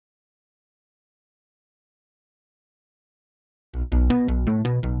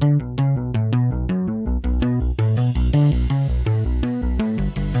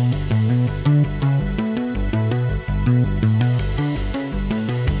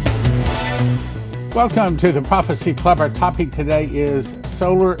Welcome to the Prophecy Club. Our topic today is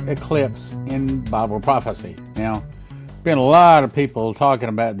solar eclipse in Bible prophecy. Now, been a lot of people talking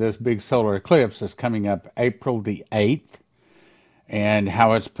about this big solar eclipse that's coming up April the 8th and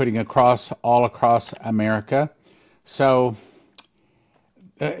how it's putting all across America. So,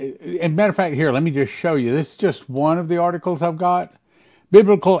 as a matter of fact, here, let me just show you. This is just one of the articles I've got.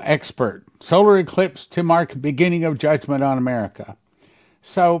 Biblical expert, solar eclipse to mark beginning of judgment on America.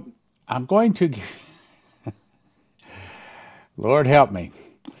 So, I'm going to, Lord help me,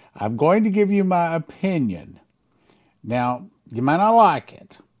 I'm going to give you my opinion. Now, you might not like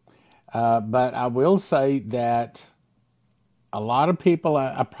it, but I will say that a lot of people,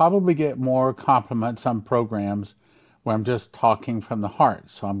 I probably get more compliments on programs where I'm just talking from the heart.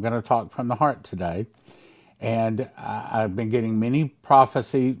 So I'm going to talk from the heart today. And I've been getting many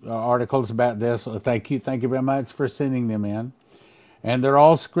prophecy articles about this. So thank you very much for sending them in. And they're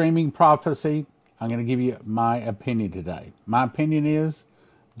all screaming prophecy. I'm going to give you my opinion today. My opinion is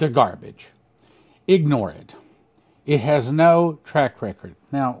they're garbage. Ignore it. It has no track record.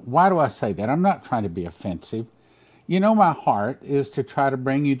 Now, why do I say that? I'm not trying to be offensive. You know, my heart is to try to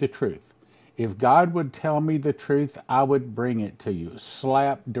bring you the truth. If God would tell me the truth, I would bring it to you.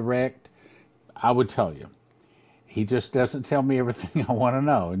 Slap, direct, I would tell you. He just doesn't tell me everything I want to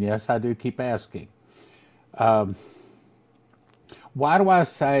know. And yes, I do keep asking. Why do I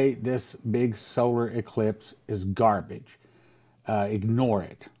say this big solar eclipse is garbage? Ignore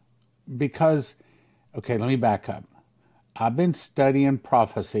it. Because, okay, let me back up. I've been studying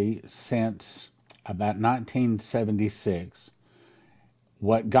prophecy since about 1976.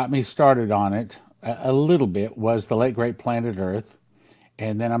 What got me started on it a little bit was the late great planet Earth,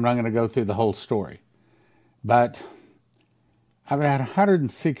 and then I'm not going to go through the whole story. But I've had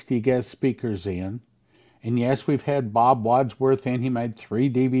 160 guest speakers in. And yes, we've had Bob Wadsworth in. He made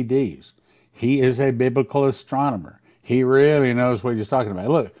 3 DVDs. He is a biblical astronomer. He really knows what he's talking about.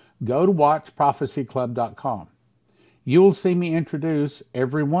 Look, go to watchprophecyclub.com. You'll see me introduce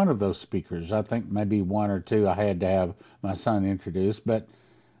every one of those speakers. I think maybe 1 or 2 I had to have my son introduce. But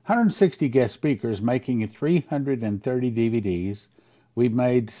 160 guest speakers making 330 DVDs. We've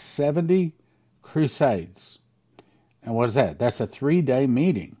made 70 crusades. And what is that? That's a 3-day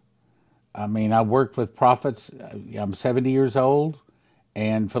meeting. I mean, I worked with prophets. I'm 70 years old,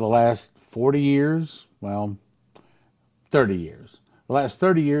 and for the last 40 years, well, 30 years. The last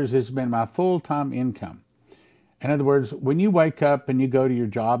 30 years has been my full-time income. In other words, when you wake up and you go to your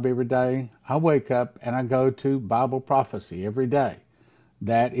job every day, I wake up and I go to Bible prophecy every day.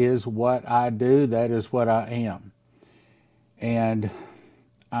 That is what I do. That is what I am. And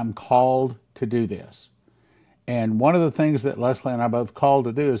I'm called to do this. And one of the things that Leslie and I both called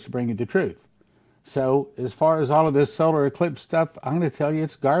to do is to bring you the truth. So as far as all of this solar eclipse stuff, I'm going to tell you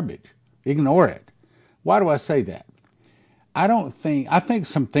it's garbage. Ignore it. Why do I say that? I think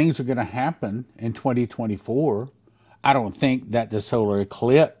some things are going to happen in 2024. I don't think that the solar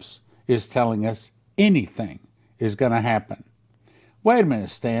eclipse is telling us anything is going to happen. Wait a minute,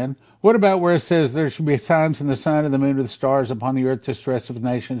 Stan. What about where it says there should be signs in the sun and the moon and the stars upon the earth, distress of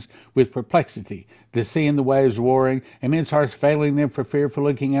nations with perplexity, the sea and the waves roaring, and men's hearts failing them for fear for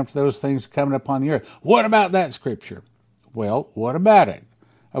looking after those things coming upon the earth? What about that scripture? Well, what about it?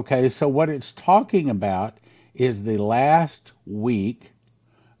 Okay, so what it's talking about is the last week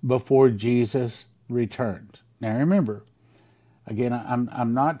before Jesus returns. Now remember, again,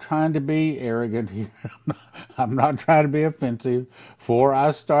 I'm not trying to be arrogant here. I'm not trying to be offensive. Before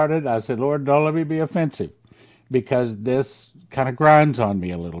I started, I said, Lord, don't let me be offensive, because this kind of grinds on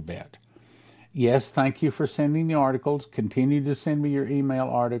me a little bit. Yes, thank you for sending the articles. Continue to send me your email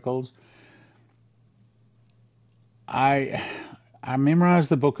articles. I memorized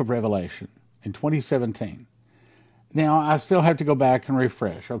the book of Revelation in 2017. Now, I still have to go back and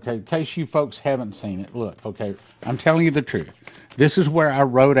refresh, okay? In case you folks haven't seen it, look, okay, I'm telling you the truth. This is where I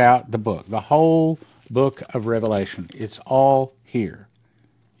wrote out the book, the whole book of Revelation. It's all here.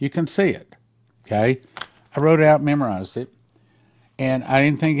 You can see it, okay? I wrote it out, memorized it, and I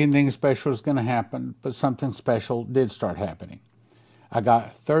didn't think anything special was going to happen, but something special did start happening. I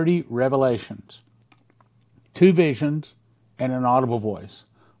got 30 revelations, 2 visions, and an audible voice,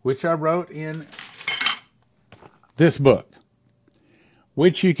 which I wrote in this book,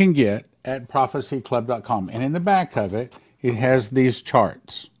 which you can get at prophecyclub.com. And in the back of it, it has these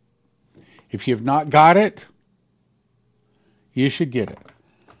charts. If you've not got it, you should get it.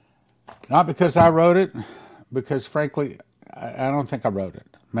 Not because I wrote it, because frankly, I don't think I wrote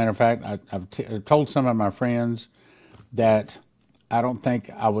it. Matter of fact, I've told some of my friends that I don't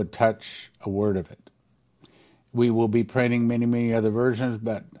think I would touch a word of it. We will be printing many, many other versions,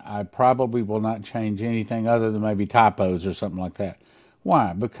 but I probably will not change anything other than maybe typos or something like that.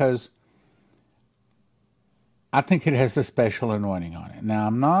 Why? Because I think it has a special anointing on it. Now,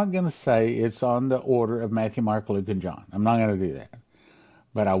 I'm not going to say it's on the order of Matthew, Mark, Luke, and John. I'm not going to do that.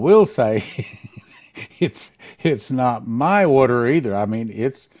 But I will say it's not my order either. I mean,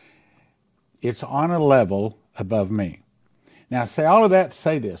 it's on a level above me. Now, say all of that to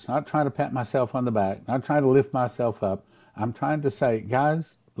say this, not trying to pat myself on the back, not trying to lift myself up. I'm trying to say,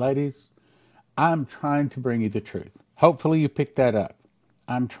 guys, ladies, I'm trying to bring you the truth. Hopefully you picked that up.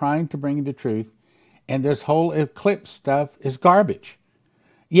 I'm trying to bring you the truth, and this whole eclipse stuff is garbage.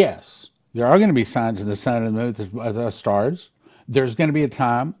 Yes, there are going to be signs of the sun and the moon, the stars. There's going to be a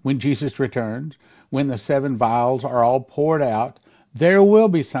time when Jesus returns, when the 7 vials are all poured out. There will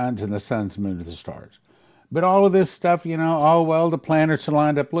be signs in the sun, the moon, and the stars. But all of this stuff, oh, well, the planets are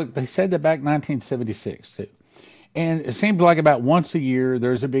lined up. Look, they said that back in 1976, too. And it seems like about once a year,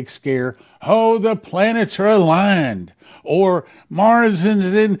 there's a big scare. Oh, the planets are aligned. Or Mars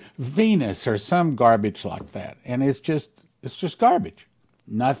is in Venus, or some garbage like that. And it's just garbage.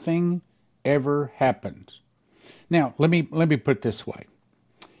 Nothing ever happens. Now, let me put it this way.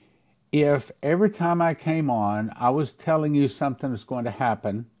 If every time I came on, I was telling you something was going to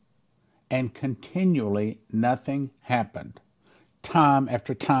happen, and continually nothing happened, time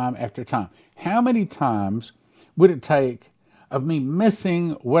after time after time, how many times would it take of me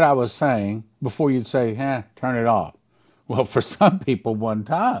missing what I was saying before you'd say, turn it off? Well, for some people, one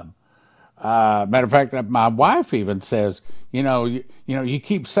time. Matter of fact, my wife even says, you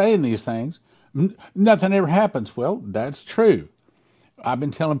keep saying these things, nothing ever happens. Well, that's true. I've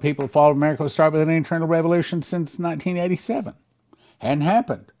been telling people the fall of America will start with an internal revolution since 1987. Hadn't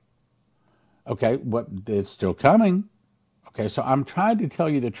happened. Okay, it's still coming. Okay, so I'm trying to tell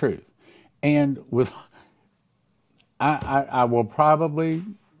you the truth. And I will probably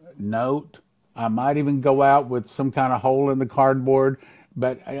note, I might even go out with some kind of hole in the cardboard,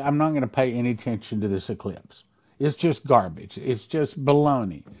 but I'm not going to pay any attention to this eclipse. It's just garbage. It's just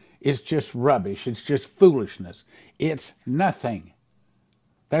baloney. It's just rubbish. It's just foolishness. It's nothing.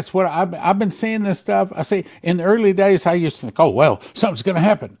 That's what I've been seeing this stuff. I see in the early days, I used to think, oh, well, something's going to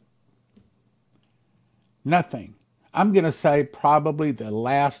happen. Nothing. I'm going to say probably the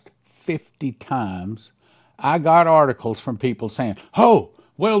last 50 times I got articles from people saying, oh,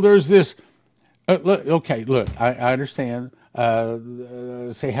 well, there's this. Look, I understand.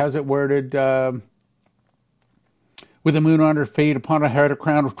 Say, how's it worded? With the moon on her feet, upon her head a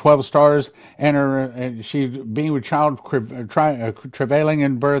crown of 12 stars, and she's being with child travailing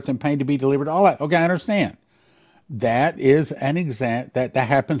in birth and pain to be delivered. All that. Okay, I understand. That is that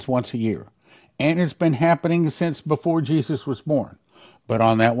happens once a year. And it's been happening since before Jesus was born. But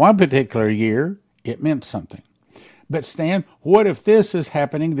on that one particular year, it meant something. But Stan, what if this is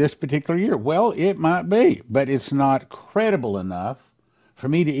happening this particular year? Well, it might be, but it's not credible enough for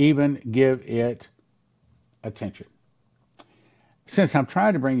me to even give it attention. Since I'm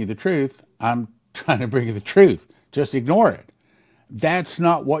trying to bring you the truth, I'm trying to bring you the truth. Just ignore it. That's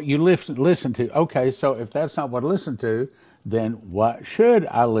not what you listen to. Okay, so if that's not what I listen to, then what should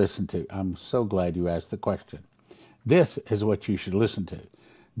I listen to? I'm so glad you asked the question. This is what you should listen to.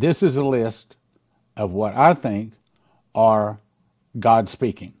 This is a list of what I think are God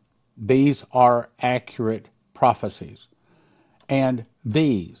speaking. These are accurate prophecies. And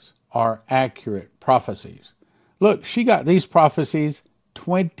these are accurate prophecies. Look, she got these prophecies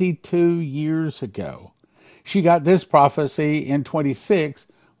 22 years ago. She got this prophecy in 2006,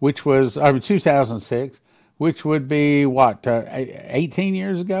 which would be, 18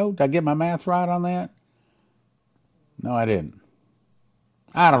 years ago? Did I get my math right on that? No, I didn't.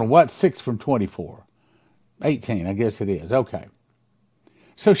 I don't know, what's 6 from 24? 18, I guess it is. Okay.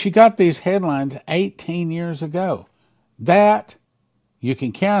 So she got these headlines 18 years ago. That you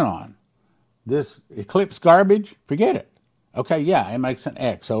can count on. This eclipse garbage, forget it. Okay, yeah, it makes an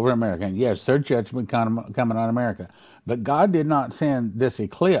X over America. And yes, third judgment coming on America. But God did not send this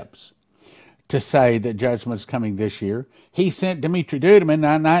eclipse to say that judgment's coming this year. He sent Dimitri Duduman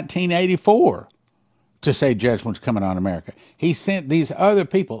in 1984 to say judgment's coming on America. He sent these other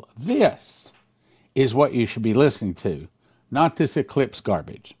people. This is what you should be listening to, not this eclipse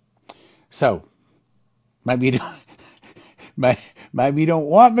garbage. So, maybe you don't, maybe you don't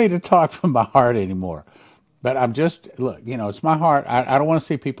want me to talk from my heart anymore. But I'm just, look, it's my heart. I don't want to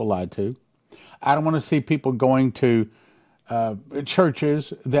see people lied to. I don't want to see people going to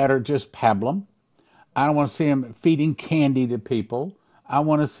churches that are just pablum. I don't want to see them feeding candy to people. I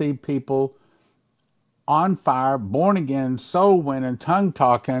want to see people on fire, born again, soul winning, tongue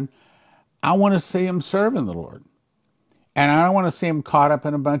talking, I want to see them serving the Lord. And I don't want to see them caught up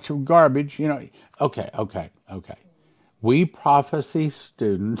in a bunch of garbage. Okay. We prophecy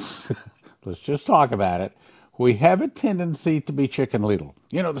students, let's just talk about it. We have a tendency to be chicken little.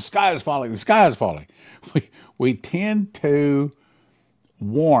 The sky is falling, the sky is falling. We tend to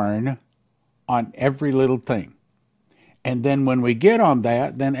warn on every little thing. And then when we get on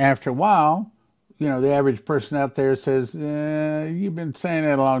that, then after a while, the average person out there says, you've been saying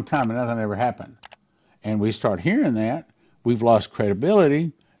that a long time and nothing ever happened. And we start hearing that. We've lost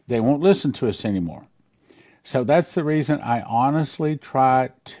credibility. They won't listen to us anymore. So that's the reason I honestly try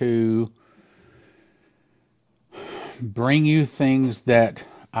to bring you things that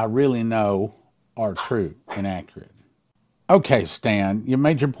I really know are true and accurate. Okay, Stan, you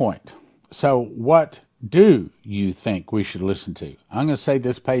made your point. So what do you think we should listen to? I'm going to say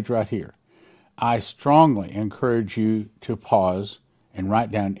this page right here. I strongly encourage you to pause and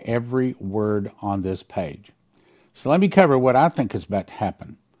write down every word on this page. So let me cover what I think is about to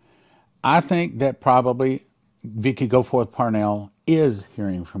happen. I think that probably Vicky Goforth Parnell is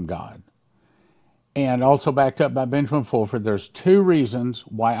hearing from God. And also backed up by Benjamin Fulford, there's two reasons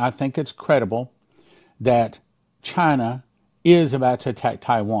why I think it's credible that China is about to attack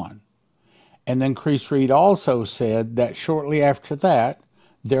Taiwan. And then Chris Reed also said that shortly after that,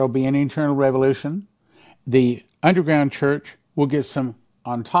 there will be an internal revolution. The underground church will get some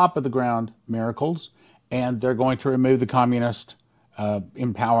on top of the ground miracles, and they're going to remove the communist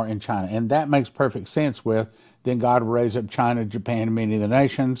in power in China. And that makes perfect sense with, then God will raise up China, Japan, and many of the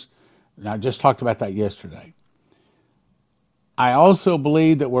nations. And I just talked about that yesterday. I also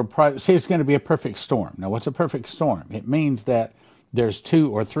believe that it's going to be a perfect storm. Now, what's a perfect storm? It means that there's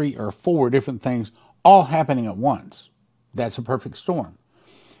 2 or 3 or 4 different things all happening at once. That's a perfect storm.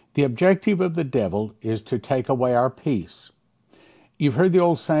 The objective of the devil is to take away our peace. You've heard the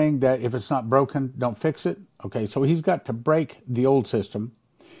old saying that if it's not broken, don't fix it. Okay, so he's got to break the old system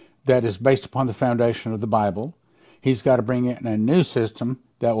that is based upon the foundation of the Bible. He's got to bring in a new system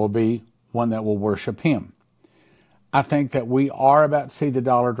that will be one that will worship him. I think that we are about to see the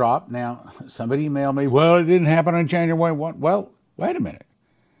dollar drop. Now, somebody emailed me, well, it didn't happen on January 1. Well, wait a minute.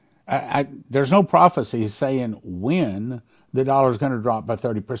 There's no prophecy saying when the dollar is going to drop by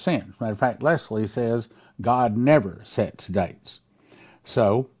 30%. As a matter of fact, Leslie says God never sets dates.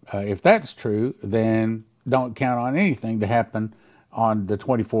 So if that's true, then don't count on anything to happen on the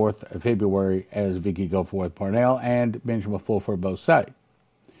 24th of February, as Vicky Goforth Parnell and Benjamin Fulford both say.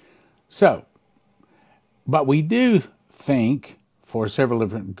 So, but we do think, for several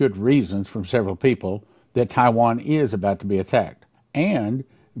different good reasons from several people, that Taiwan is about to be attacked. And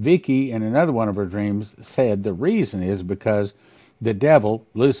Vicky, in another one of her dreams, said the reason is because the devil,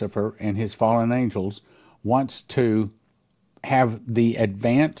 Lucifer, and his fallen angels wants to have the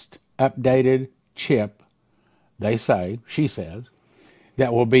advanced, updated chip, she says,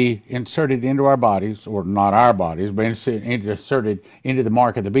 that will be inserted into our bodies, or not our bodies, but inserted into the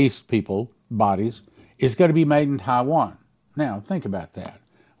mark of the beast people bodies, is going to be made in Taiwan. Now, think about that.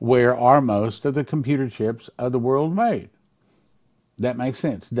 Where are most of the computer chips of the world made? That makes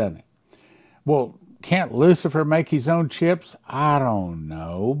sense, doesn't it? Well, can't Lucifer make his own chips? I don't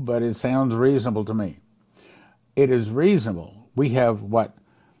know, but it sounds reasonable to me. It is reasonable. We have Maurice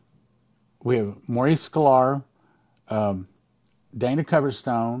Sklar, Dana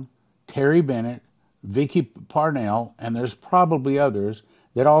Coverstone, Terry Bennett, Vicky Parnell, and there's probably others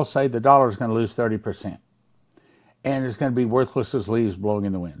that all say the dollar is going to lose 30%. And it's going to be worthless as leaves blowing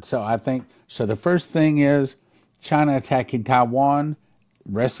in the wind. So I think, the first thing is China attacking Taiwan.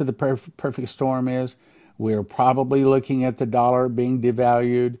 Rest of the perfect storm is we're probably looking at the dollar being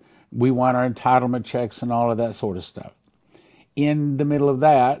devalued. We want our entitlement checks and all of that sort of stuff. In the middle of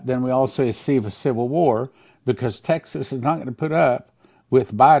that, then we also see a civil war, because Texas is not going to put up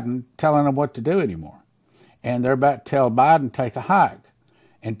with Biden telling them what to do anymore. And they're about to tell Biden take a hike.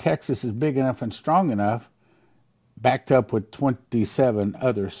 And Texas is big enough and strong enough, backed up with 27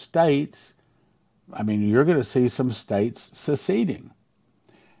 other states. I mean, you're going to see some states seceding.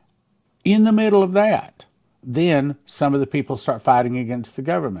 In the middle of that, then some of the people start fighting against the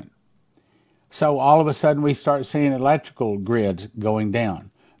government. So all of a sudden we start seeing electrical grids going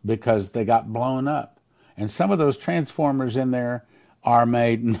down because they got blown up. And some of those transformers in there are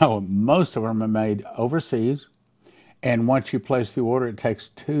most of them are made overseas. And once you place the order, it takes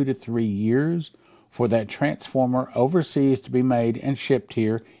 2 to 3 years for that transformer overseas to be made and shipped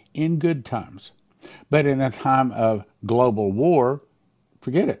here in good times. But in a time of global war,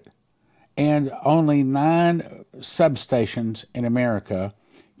 forget it. And only 9 substations in America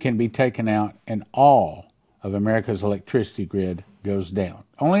can be taken out, and all of America's electricity grid goes down.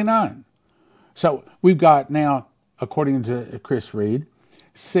 Only 9. So we've got now, according to Chris Reed,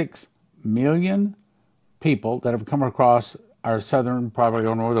 6 million people that have come across our southern, probably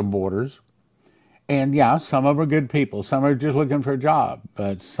or northern borders. And yeah, some of them are good people. Some are just looking for a job.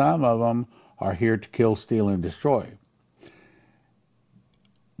 But some of them are here to kill, steal, and destroy.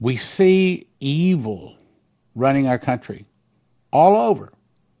 We see evil running our country all over.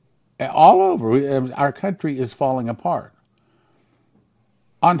 All over. Our country is falling apart.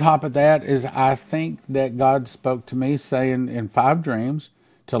 On top of that is, I think that God spoke to me saying in 5 dreams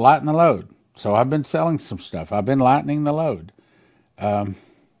to lighten the load. So I've been selling some stuff. I've been lightening the load.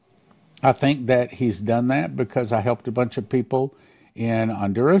 I think that he's done that because I helped a bunch of people in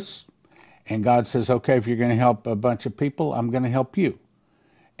Honduras. And God says, okay, if you're going to help a bunch of people, I'm going to help you.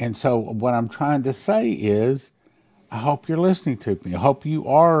 And so what I'm trying to say is, I hope you're listening to me. I hope you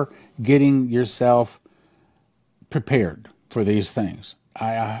are getting yourself prepared for these things.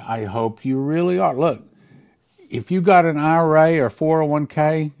 I hope you really are. Look, if you got an IRA or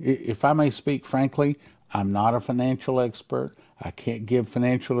 401k, if I may speak frankly, I'm not a financial expert. I can't give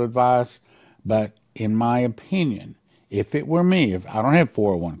financial advice. But in my opinion, if it were me, if I don't have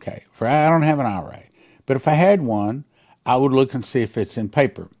 401k, I don't have an IRA, but if I had one, I would look and see if it's in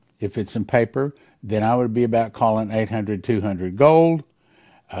paper. If it's in paper, then I would be about calling 800-200-GOLD,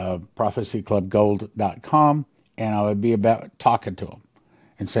 prophecyclubgold.com, and I would be about talking to them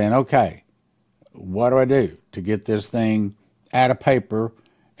and saying, okay, what do I do to get this thing out of paper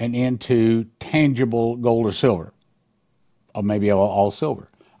and into tangible gold or silver? Or maybe all silver.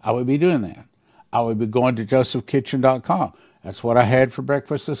 I would be doing that. I would be going to josephkitchen.com. That's what I had for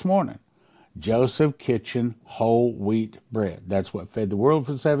breakfast this morning. Joseph Kitchen whole wheat bread. That's what fed the world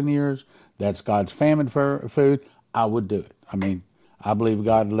for 7 years. That's God's famine for food. I would do it. I mean, I believe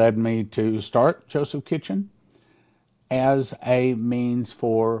God led me to start Joseph Kitchen as a means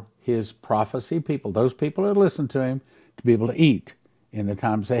for his prophecy people, those people that listen to him, to be able to eat in the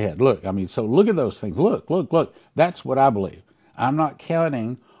times ahead. Look, I mean, so look at those things. Look. That's what I believe. I'm not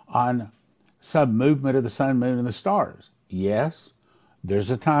counting on some movement of the sun, moon, and the stars. Yes,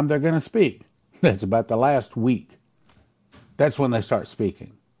 there's a time they're going to speak. That's about the last week. That's when they start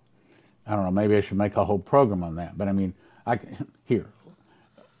speaking. I don't know, maybe I should make a whole program on that. But I mean, here.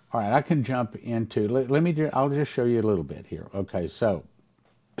 All right, I can jump into, I'll just show you a little bit here. Okay, so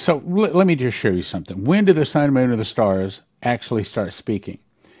let me just show you something. When do the sun, moon, or the stars actually start speaking?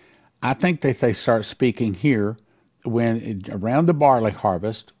 I think that they start speaking here when around the barley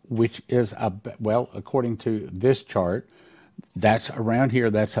harvest, which is, well, according to this chart, that's around here,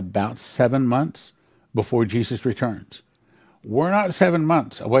 that's about 7 months before Jesus returns. We're not 7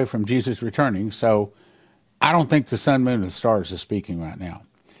 months away from Jesus returning, so I don't think the sun, moon, and the stars are speaking right now.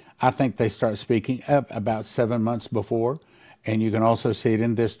 I think they start speaking up about 7 months before, and you can also see it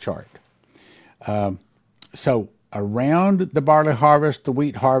in this chart. So around the barley harvest, the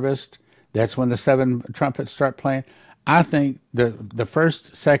wheat harvest, that's when the 7 trumpets start playing. I think the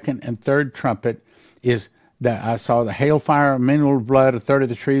first, second, and third trumpet is that I saw the hailfire, mingled blood, a third of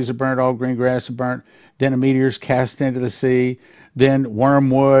the trees are burnt, all green grass is burnt, then a meteor is cast into the sea, then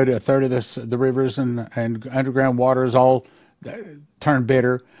wormwood, a third of the rivers and underground waters all turn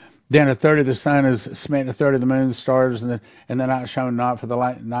bitter. Then a third of the sun is smitten, a third of the moon, the stars, and the night shone not for the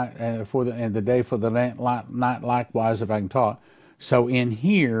light, night and the day for the night likewise, if I can talk. So in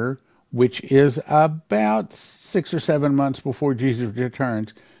here, which is about 6 or 7 months before Jesus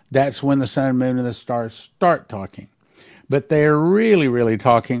returns, that's when the sun, moon, and the stars start talking. But they're really, really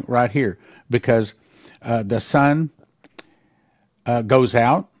talking right here, because the sun goes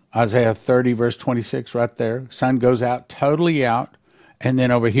out. Isaiah 30, verse 26, right there. Sun goes out, totally out. And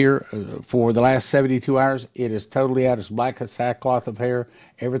then over here, for the last 72 hours, it is totally out. It's black as sackcloth of hair.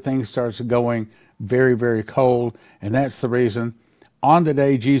 Everything starts going very, very cold. And that's the reason on the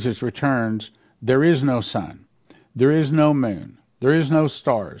day Jesus returns, there is no sun. There is no moon. There is no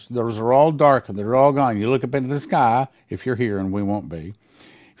stars. Those are all darkened. They're all gone. You look up into the sky, if you're here, and we won't be.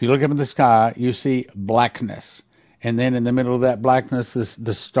 If you look up in the sky, you see blackness. And then in the middle of that blackness,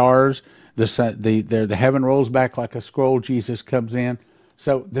 the stars, the heaven rolls back like a scroll. Jesus comes in.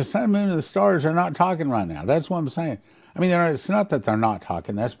 So the sun, moon, and the stars are not talking right now. That's what I'm saying. I mean, it's not that they're not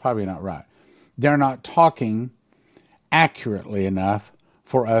talking. That's probably not right. They're not talking accurately enough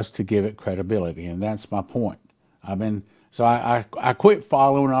for us to give it credibility, and that's my point. I quit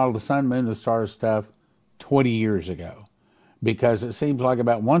following all the sun, moon, and the stars stuff 20 years ago, because it seems like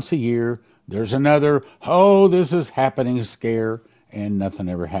about once a year there's another, oh, this is happening scare, and nothing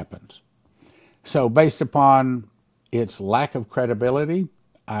ever happens. So based upon its lack of credibility,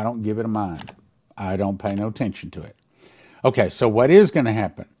 I don't give it a mind. I don't pay no attention to it. Okay, so what is going to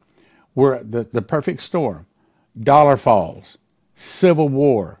happen? We're at the perfect storm. Dollar falls, civil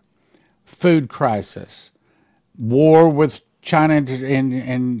war, food crisis, war with China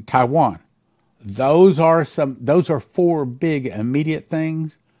and Taiwan. Those are four big immediate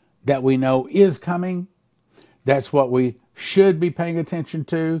things that we know is coming. That's what we should be paying attention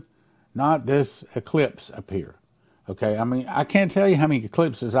to, not this eclipse up here. Okay, I mean, I can't tell you how many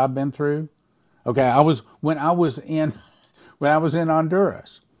eclipses I've been through. Okay, when I was in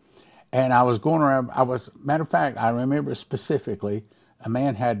Honduras, and I was going around. Matter of fact, I remember specifically, a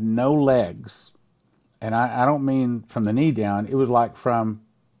man had no legs, and I don't mean from the knee down. It was like from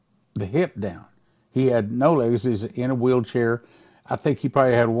the hip down. He had no legs. He's in a wheelchair. I think he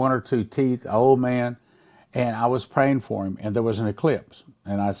probably had one or two teeth. An old man, and I was praying for him, and there was an eclipse,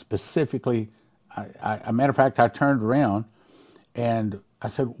 and I specifically, a matter of fact, I turned around, and I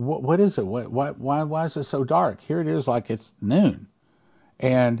said, "What is it? Why is it so dark? Here it is, like it's noon,"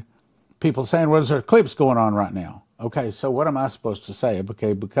 and people saying, "Well, there's an eclipse going on right now." Okay, so what am I supposed to say?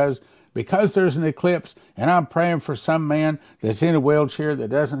 Okay, because there's an eclipse, and I'm praying for some man that's in a wheelchair that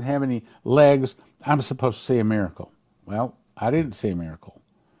doesn't have any legs, I'm supposed to see a miracle. Well, I didn't see a miracle.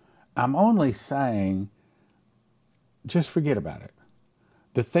 I'm only saying, just forget about it.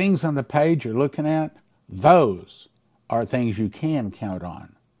 The things on the page you're looking at, those are things you can count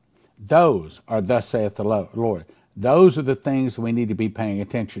on. Those are thus saith the Lord. Those are the things we need to be paying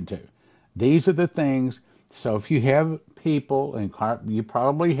attention to. These are the things, so if you have people, and you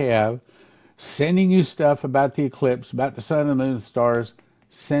probably have, sending you stuff about the eclipse, about the sun and moon and stars,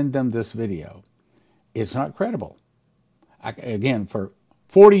 send them this video. It's not credible. Again, for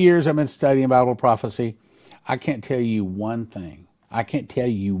 40 years I've been studying Bible prophecy. I can't tell you one thing. I can't tell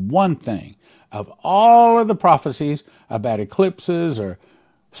you one thing of all of the prophecies about eclipses or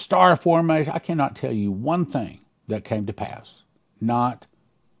star formation. I cannot tell you one thing that came to pass. Not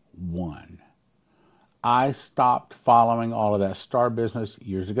one. I stopped following all of that star business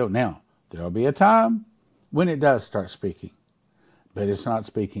years ago. Now, there will be a time when it does start speaking, but it's not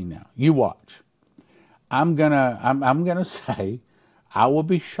speaking now. You watch. I'm gonna say I will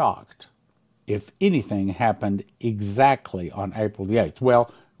be shocked if anything happened exactly on April the 8th.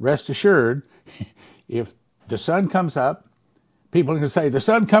 Well, rest assured, if the sun comes up, people can say, the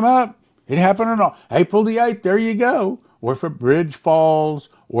sun come up, it happened on April the 8th, there you go. Or if a bridge falls,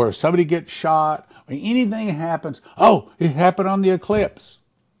 or if somebody gets shot, or anything happens, oh, it happened on the eclipse.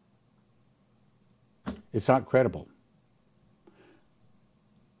 It's not credible.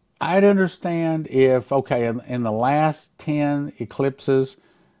 I'd understand if, okay, in the last 10 eclipses,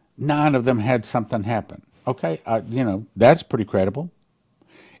 9 of them had something happen. Okay, that's pretty credible.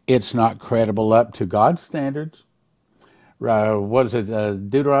 It's not credible up to God's standards. What is it,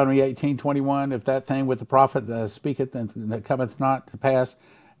 Deuteronomy 18:21? If that thing with the prophet speaketh and that cometh not to pass,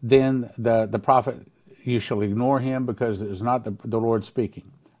 then the prophet, you shall ignore him because it is not the Lord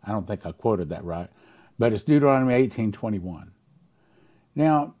speaking. I don't think I quoted that right, but it's Deuteronomy 18:21.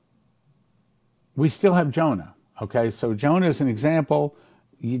 Now, we still have Jonah. Okay, so Jonah is an example.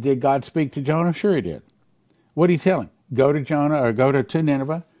 Did God speak to Jonah? Sure he did. What did he tell him? Go to Jonah, or go to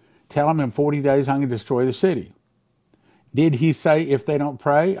Nineveh. Tell him in 40 days I'm going to destroy the city. Did he say, if they don't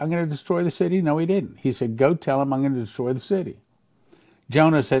pray, I'm going to destroy the city? No, he didn't. He said, go tell them I'm going to destroy the city.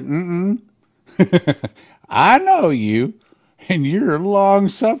 Jonah said, I know you, and you're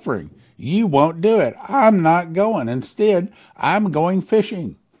long-suffering. You won't do it. I'm not going. Instead, I'm going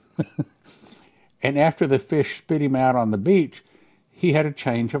fishing. And after the fish spit him out on the beach, he had a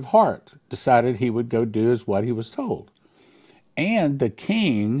change of heart, decided he would go do as what he was told. And the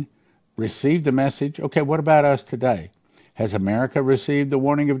king received the message. Okay, what about us today? Has America received the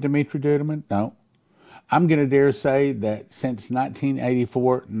warning of Dimitri Duduman? No. I'm going to dare say that since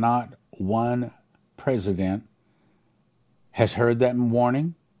 1984, not one president has heard that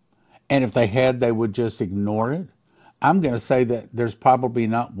warning. And if they had, they would just ignore it. I'm going to say that there's probably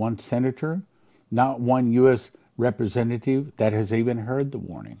not one senator, not one U.S. representative that has even heard the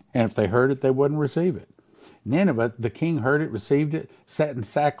warning. And if they heard it, they wouldn't receive it. Nineveh, the king heard it, received it, sat in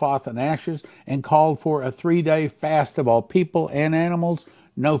sackcloth and ashes, and called for a 3-day fast of all people and animals,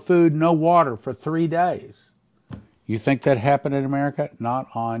 no food, no water for 3 days. You think that happened in America? Not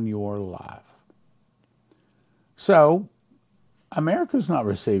on your life. So, America's not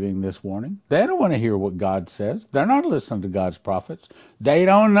receiving this warning. They don't want to hear what God says. They're not listening to God's prophets. They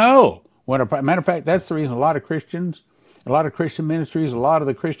don't know. Matter of fact, that's the reason a lot of Christians, a lot of Christian ministries, a lot of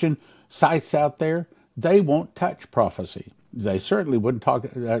the Christian sites out there, they won't touch prophecy. They certainly wouldn't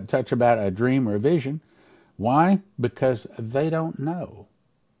touch about a dream or a vision. Why? Because they don't know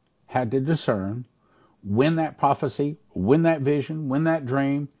how to discern when that prophecy, when that vision, when that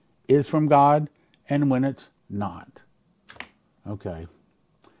dream is from God and when it's not. Okay.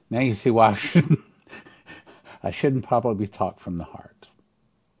 Now you see why I shouldn't probably talk from the heart.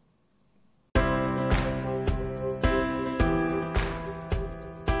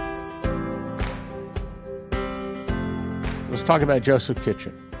 Let's talk about Joseph's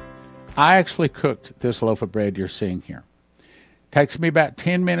Kitchen. I actually cooked this loaf of bread you're seeing here. Takes me about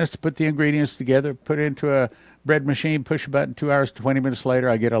 10 minutes to put the ingredients together, put it into a bread machine, push a button, 2 hours, 20 minutes later,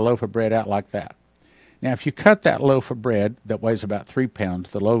 I get a loaf of bread out like that. Now, if you cut that loaf of bread that weighs about 3 pounds,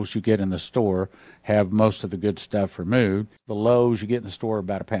 the loaves you get in the store have most of the good stuff removed. The loaves you get in the store are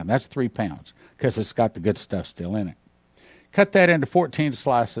about 1 pound. That's 3 pounds because it's got the good stuff still in it. Cut that into 14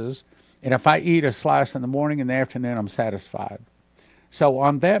 slices, and if I eat a slice in the morning and the afternoon, I'm satisfied. So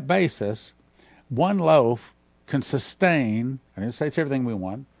on that basis, one loaf can sustain, I didn't say it's everything we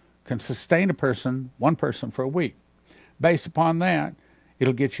want, can sustain one person for a week. Based upon that,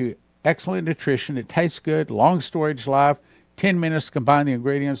 it'll get you excellent nutrition. It tastes good, long storage life, 10 minutes to combine the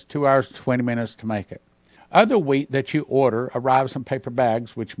ingredients, 2 hours, 20 minutes to make it. Other wheat that you order arrives in paper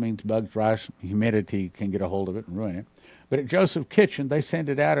bags, which means bugs, rice, humidity can get a hold of it and ruin it. But at Joseph's Kitchen, they send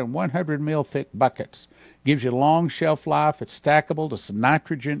it out in 100 mil thick buckets. Gives you long shelf life. It's stackable. The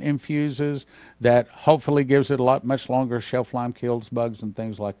nitrogen infuses that hopefully gives it much longer shelf life, kills bugs and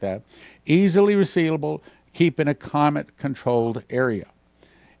things like that. Easily resealable, keep in a climate-controlled area.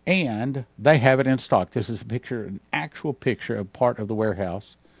 And they have it in stock. This is a picture, an actual picture of part of the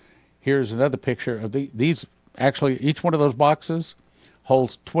warehouse. Here's another picture of these. Actually, each one of those boxes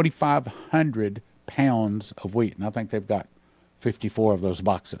holds 2,500 pounds of wheat. And I think they've got 54 of those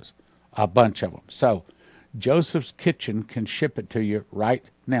boxes, a bunch of them. So Joseph's Kitchen can ship it to you right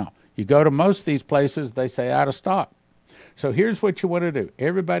now. You go to most of these places, they say out of stock. So here's what you want to do.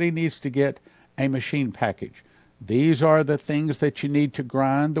 Everybody needs to get a machine package. These are the things that you need to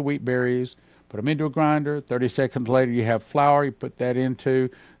grind the wheat berries. Put them into a grinder. 30 seconds later, you have flour. You put that into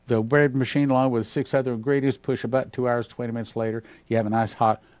the bread machine along with 6 other ingredients. Push about 2 hours, 20 minutes later, you have a nice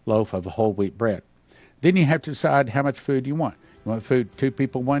hot loaf of whole wheat bread. Then you have to decide how much food you want. You want food 2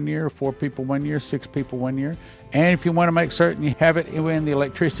 people 1 year, 4 people 1 year, 6 people 1 year. And if you want to make certain you have it when the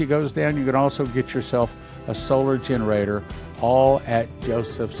electricity goes down, you can also get yourself a solar generator, all at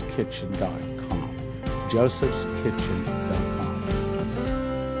josephskitchen.com. josephskitchen.com.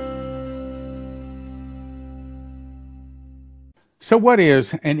 So what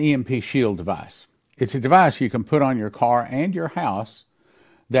is an EMP Shield device? It's a device you can put on your car and your house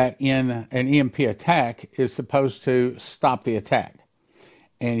that in an EMP attack is supposed to stop the attack.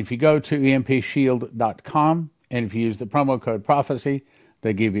 And if you go to empshield.com and if you use the promo code prophecy,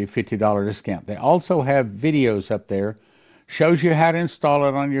 they give you a $50 discount. They also have videos up there, shows you how to install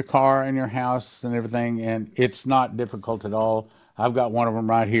it on your car and your house and everything, and it's not difficult at all. I've got one of them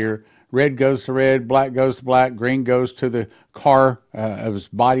right here. Red goes to red, black goes to black, green goes to the car,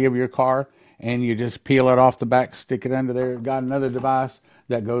 body of your car, and you just peel it off the back, stick it under there. Got another device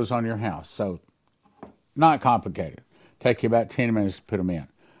that goes on your house. So not complicated. Take you about 10 minutes to put them in.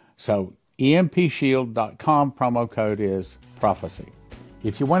 So empshield.com, promo code is prophecy.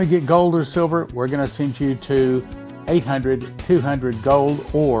 If you want to get gold or silver, we're going to send you to 800-200-GOLD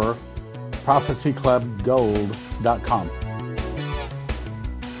or prophecyclubgold.com.